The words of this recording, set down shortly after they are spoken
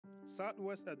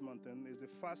Southwest Edmonton is the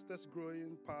fastest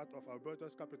growing part of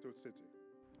Alberta's capital city.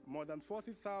 More than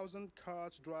 40,000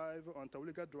 cars drive on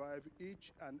Terwillegar Drive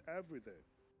each and every day.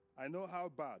 I know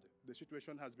how bad the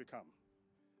situation has become.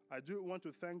 I do want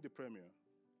to thank the Premier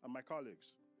and my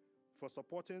colleagues for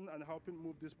supporting and helping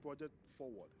move this project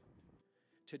forward.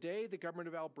 Today, the Government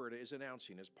of Alberta is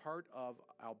announcing, as part of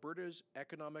Alberta's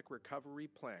Economic Recovery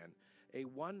Plan, a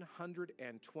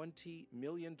 $120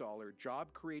 million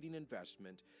job-creating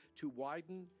investment to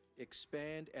widen,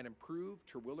 expand, and improve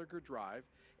Terwillegar Drive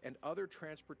and other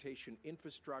transportation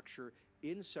infrastructure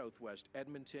in Southwest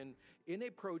Edmonton in a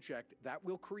project that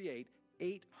will create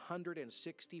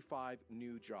 865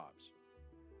 new jobs.